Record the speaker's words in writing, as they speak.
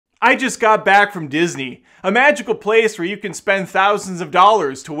I just got back from Disney, a magical place where you can spend thousands of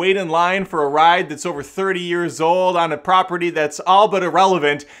dollars to wait in line for a ride that's over 30 years old on a property that's all but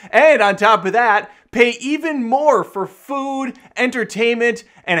irrelevant, and on top of that, pay even more for food, entertainment,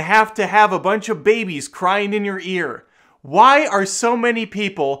 and have to have a bunch of babies crying in your ear. Why are so many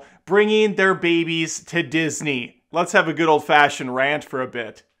people bringing their babies to Disney? Let's have a good old-fashioned rant for a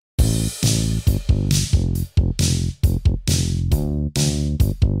bit.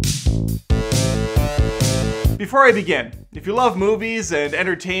 Before I begin, if you love movies and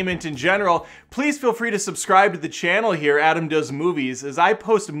entertainment in general, please feel free to subscribe to the channel here, Adam Does Movies, as I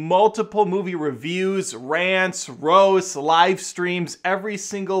post multiple movie reviews, rants, roasts, live streams every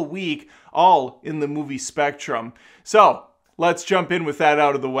single week, all in the movie spectrum. So, let's jump in with that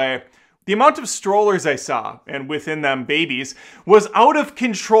out of the way. The amount of strollers I saw, and within them babies, was out of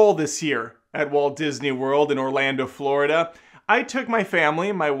control this year at Walt Disney World in Orlando, Florida. I took my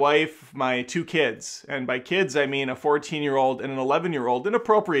family, my wife, my two kids, and by kids I mean a 14-year-old and an 11-year-old, an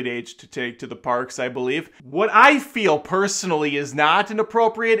appropriate age to take to the parks, I believe. What I feel personally is not an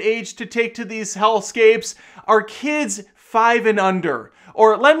appropriate age to take to these hellscapes are kids 5 and under.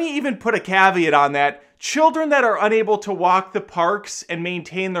 Or let me even put a caveat on that. Children that are unable to walk the parks and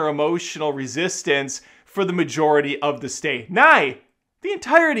maintain their emotional resistance for the majority of the stay. Nigh the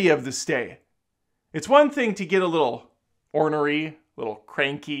entirety of the stay. It's one thing to get a little ornery, a little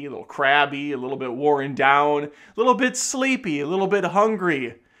cranky, a little crabby, a little bit worn down, a little bit sleepy, a little bit hungry,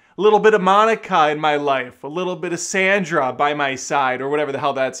 a little bit of Monica in my life, a little bit of Sandra by my side, or whatever the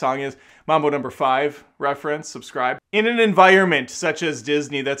hell that song is. Mambo number 5 reference, subscribe. In an environment such as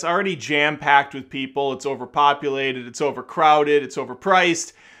Disney that's already jam-packed with people, it's overpopulated, it's overcrowded, it's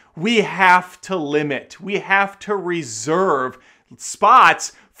overpriced, we have to limit, we have to reserve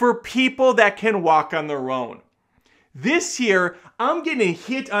spots for people that can walk on their own. This year, I'm getting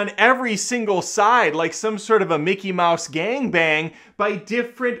hit on every single side like some sort of a Mickey Mouse gangbang by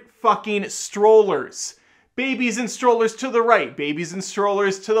different fucking strollers. Babies and strollers to the right, babies and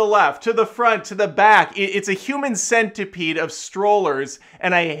strollers to the left, to the front, to the back. It's a human centipede of strollers,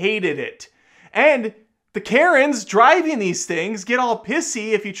 and I hated it. And the Karens driving these things get all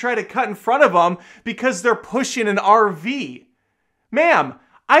pissy if you try to cut in front of them because they're pushing an RV. Ma'am,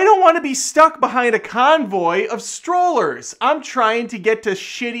 I don't want to be stuck behind a convoy of strollers. I'm trying to get to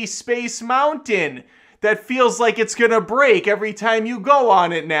shitty Space Mountain that feels like it's going to break every time you go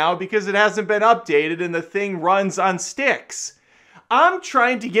on it now because it hasn't been updated and the thing runs on sticks. I'm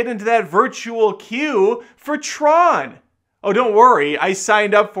trying to get into that virtual queue for Tron. Oh, don't worry. I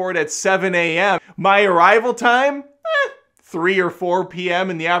signed up for it at 7 a.m. My arrival time? 3 or 4 p.m.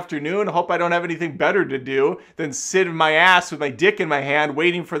 in the afternoon. I hope I don't have anything better to do than sit in my ass with my dick in my hand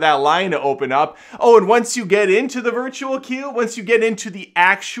waiting for that line to open up. Oh, and once you get into the virtual queue, once you get into the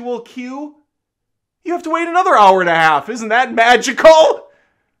actual queue, you have to wait another hour and a half. Isn't that magical?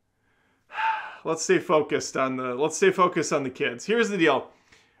 Let's stay focused on the kids. Here's the deal.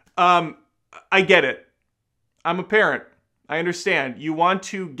 I get it. I'm a parent. I understand. You want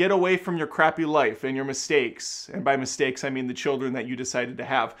to get away from your crappy life and your mistakes. And by mistakes, I mean the children that you decided to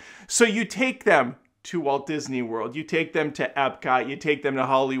have. So you take them to Walt Disney World. You take them to Epcot. You take them to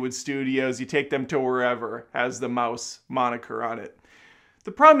Hollywood Studios. You take them to wherever has the mouse moniker on it.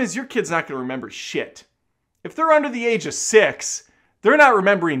 The problem is your kid's not going to remember shit. If they're under the age of 6, they're not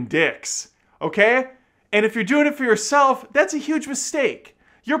remembering dicks. Okay? And if you're doing it for yourself, that's a huge mistake.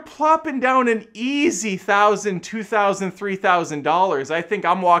 You're plopping down an easy $1,000, $2,000, $3,000. I think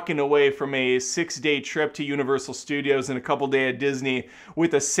I'm walking away from a 6-day trip to Universal Studios and a couple days at Disney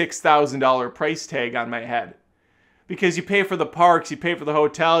with a $6,000 price tag on my head. Because you pay for the parks, you pay for the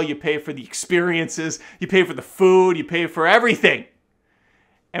hotel, you pay for the experiences, you pay for the food, you pay for everything.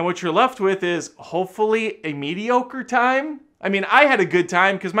 And what you're left with is hopefully a mediocre time. I mean, I had a good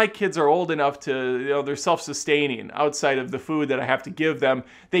time because my kids are old enough to, they're self-sustaining outside of the food that I have to give them.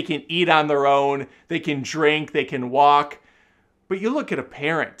 They can eat on their own, they can drink, they can walk. But you look at a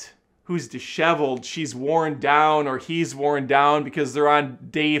parent who's disheveled, she's worn down or he's worn down because they're on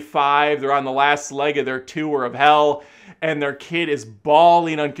day 5, they're on the last leg of their tour of hell, and their kid is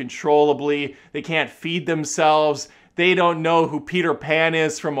bawling uncontrollably, they can't feed themselves. They don't know who Peter Pan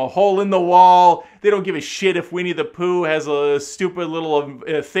is from a hole in the wall. They don't give a shit if Winnie the Pooh has a stupid little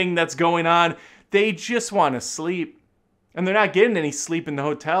thing that's going on. They just want to sleep. And they're not getting any sleep in the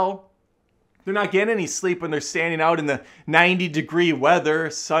hotel. They're not getting any sleep when they're standing out in the 90-degree weather,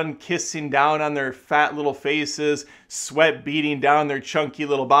 sun kissing down on their fat little faces, sweat beating down their chunky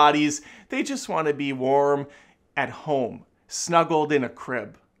little bodies. They just want to be warm at home, snuggled in a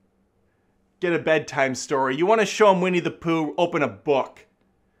crib. Get a bedtime story. You want to show them Winnie the Pooh, open a book.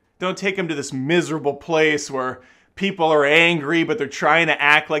 Don't take them to this miserable place where people are angry, but they're trying to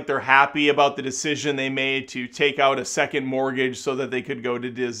act like they're happy about the decision they made to take out a second mortgage so that they could go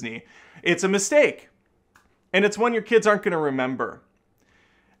to Disney. It's a mistake. And it's one your kids aren't going to remember.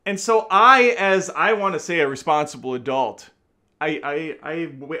 And so as I want to say a responsible adult,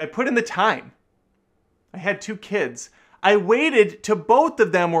 I put in the time. I had 2 kids. I waited till both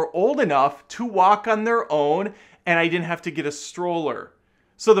of them were old enough to walk on their own, and I didn't have to get a stroller.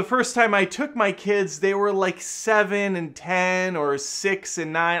 So the first time I took my kids, they were like 7 and 10 or 6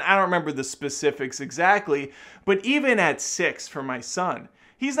 and 9. I don't remember the specifics exactly, but even at 6 for my son,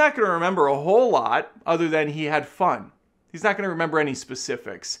 he's not going to remember a whole lot other than he had fun. He's not going to remember any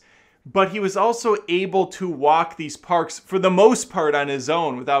specifics. But he was also able to walk these parks for the most part on his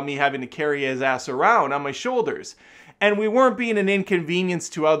own without me having to carry his ass around on my shoulders. And we weren't being an inconvenience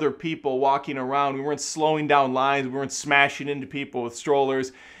to other people walking around. We weren't slowing down lines. We weren't smashing into people with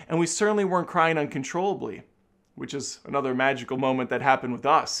strollers. And we certainly weren't crying uncontrollably, which is another magical moment that happened with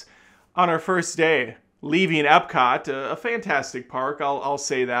us. On our first day, leaving Epcot, a fantastic park, I'll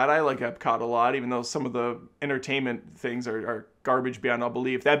say that. I like Epcot a lot, even though some of the entertainment things are garbage beyond all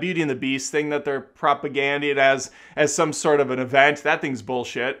belief. That Beauty and the Beast thing that they're propaganding as some sort of an event, that thing's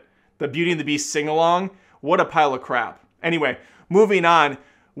bullshit. The Beauty and the Beast sing-along, what a pile of crap. Anyway, moving on,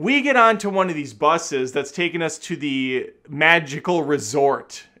 we get onto one of these buses that's taking us to the magical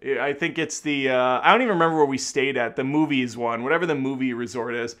resort. I think it's the, I don't even remember where we stayed at, the movies one, whatever the movie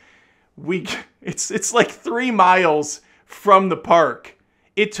resort is. It's like 3 miles from the park.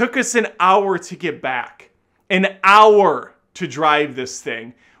 It took us an hour to get back. An hour to drive this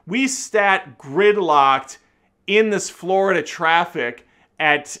thing. We sat gridlocked in this Florida traffic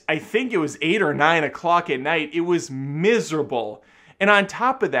at, I think it was 8 or 9 o'clock at night. It was miserable. And on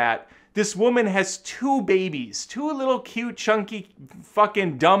top of that, this woman has 2 babies, 2 little cute, chunky,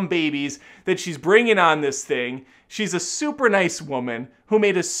 fucking dumb babies that she's bringing on this thing. She's a super nice woman who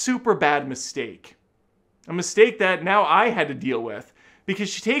made a super bad mistake. A mistake that now I had to deal with because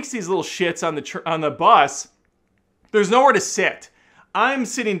she takes these little shits on the bus. There's nowhere to sit. I'm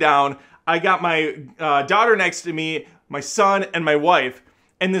sitting down. I got my daughter next to me, my son, and my wife.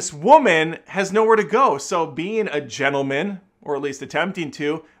 And this woman has nowhere to go. So being a gentleman, or at least attempting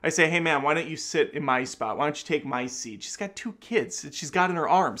to, I say, hey, ma'am, why don't you sit in my spot? Why don't you take my seat? She's got 2 kids that she's got in her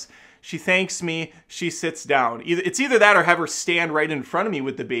arms. She thanks me. She sits down. It's either that or have her stand right in front of me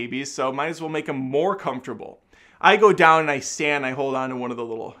with the babies, so might as well make them more comfortable. I go down and I stand. I hold on to one of the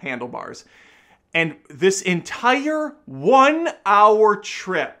little handlebars. And this entire 1-hour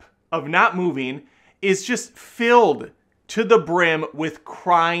trip of not moving is just filled to the brim with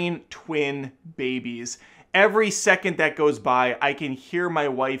crying twin babies. Every second that goes by, I can hear my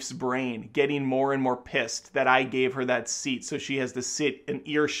wife's brain getting more and more pissed that I gave her that seat, so she has to sit an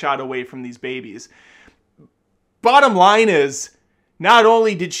earshot away from these babies. Bottom line is, not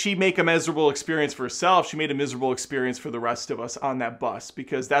only did she make a miserable experience for herself, she made a miserable experience for the rest of us on that bus,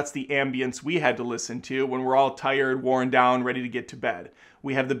 because that's the ambience we had to listen to when we're all tired, worn down, ready to get to bed.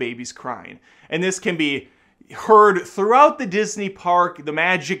 We have the babies crying. And this can be heard throughout the Disney park, the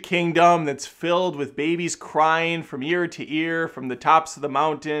Magic Kingdom, that's filled with babies crying from ear to ear, from the tops of the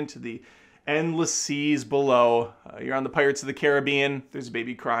mountain to the endless seas below. You're on the Pirates of the Caribbean, there's a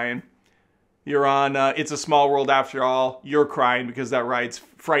baby crying. You're on It's a Small World After All, you're crying because that ride's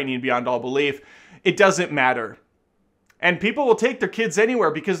frightening beyond all belief. It doesn't matter. And people will take their kids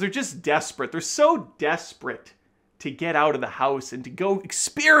anywhere because they're just desperate. They're so desperate to get out of the house and to go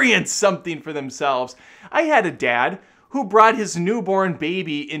experience something for themselves. I had a dad who brought his newborn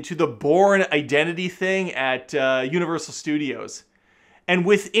baby into the Bourne Identity thing at Universal Studios. And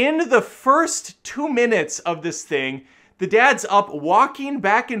within the first 2 minutes of this thing, the dad's up walking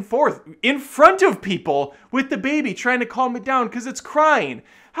back and forth in front of people with the baby, trying to calm it down because it's crying.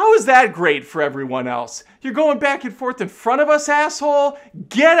 How is that great for everyone else? You're going back and forth in front of us, asshole?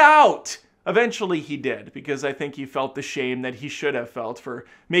 Get out! Eventually he did, because I think he felt the shame that he should have felt for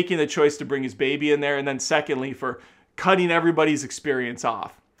making the choice to bring his baby in there, and then secondly, for cutting everybody's experience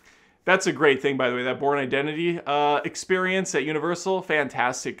off. That's a great thing, by the way, that Bourne Identity experience at Universal.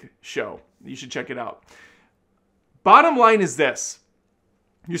 Fantastic show. You should check it out. Bottom line is this.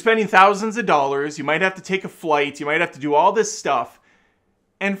 You're spending thousands of dollars. You might have to take a flight. You might have to do all this stuff.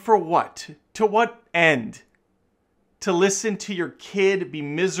 And for what? To what end? To listen to your kid be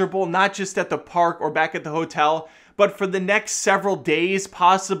miserable, not just at the park or back at the hotel, but for the next several days,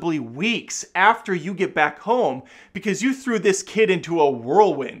 possibly weeks after you get back home, because you threw this kid into a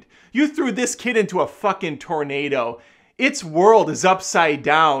whirlwind. You threw this kid into a fucking tornado. Its world is upside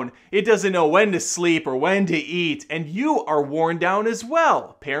down. It doesn't know when to sleep or when to eat, and you are worn down as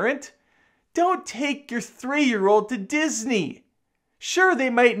well, parent. Don't take your 3-year-old to Disney. Sure, they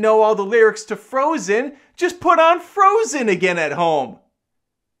might know all the lyrics to Frozen. Just put on Frozen again at home.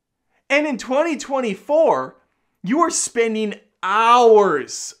 And in 2024, you are spending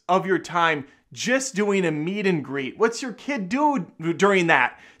hours of your time just doing a meet and greet. What's your kid do during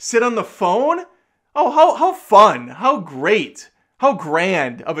that? Sit on the phone? Oh, how fun, how great, how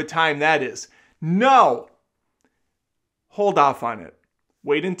grand of a time that is. No. Hold off on it.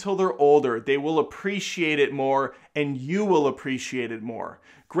 Wait until they're older. They will appreciate it more, and you will appreciate it more.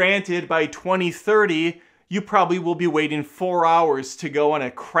 Granted, by 2030, you probably will be waiting 4 hours to go on a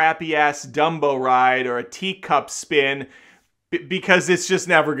crappy-ass Dumbo ride or a teacup spin because it's just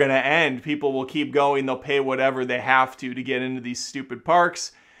never going to end. People will keep going. They'll pay whatever they have to get into these stupid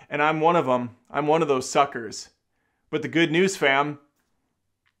parks, and I'm one of them. I'm one of those suckers. But the good news, fam,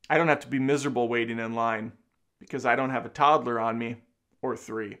 I don't have to be miserable waiting in line because I don't have a toddler on me. Or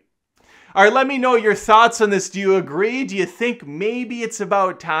 3. All right, let me know your thoughts on this. Do you agree? Do you think maybe it's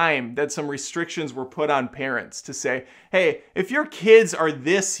about time that some restrictions were put on parents to say, hey, if your kids are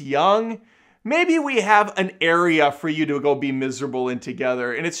this young, maybe we have an area for you to go be miserable in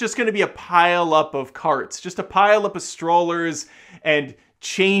together. And it's just going to be a pile up of carts, just a pile up of strollers and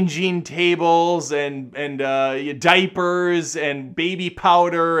changing tables and diapers and baby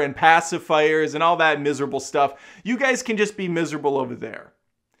powder and pacifiers and all that miserable stuff. You guys can just be miserable over there.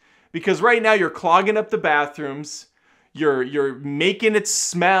 Because right now you're clogging up the bathrooms, you're making it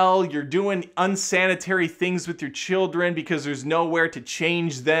smell, you're doing unsanitary things with your children because there's nowhere to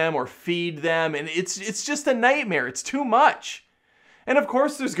change them or feed them, and it's just a nightmare. It's too much. And of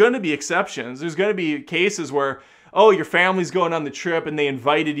course there's going to be exceptions. There's going to be cases where, oh, your family's going on the trip and they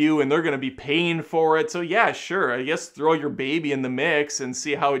invited you and they're going to be paying for it. So yeah, sure, I guess throw your baby in the mix and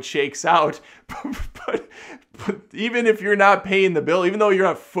see how it shakes out. but even if you're not paying the bill, even though you're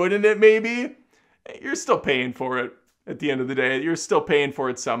not footing it maybe, you're still paying for it at the end of the day. You're still paying for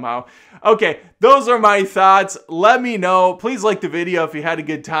it somehow. Okay, those are my thoughts. Let me know. Please like the video if you had a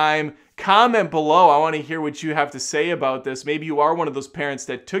good time. Comment below. I want to hear what you have to say about this. Maybe you are one of those parents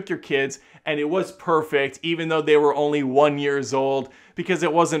that took your kids and it was perfect, even though they were only 1 year old, because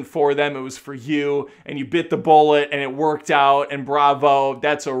it wasn't for them, it was for you, and you bit the bullet and it worked out, and bravo,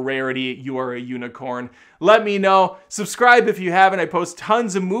 that's a rarity. You are a unicorn. Let me know. Subscribe if you haven't. I post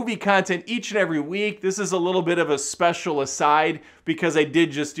tons of movie content each and every week. This is a little bit of a special aside because I did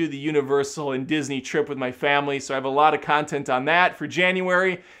just do the Universal and Disney trip with my family, so I have a lot of content on that for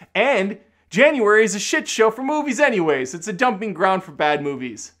January, and January is a shit show for movies anyways. It's a dumping ground for bad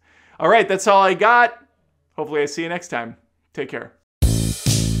movies. All right, that's all I got. Hopefully I see you next time. Take care.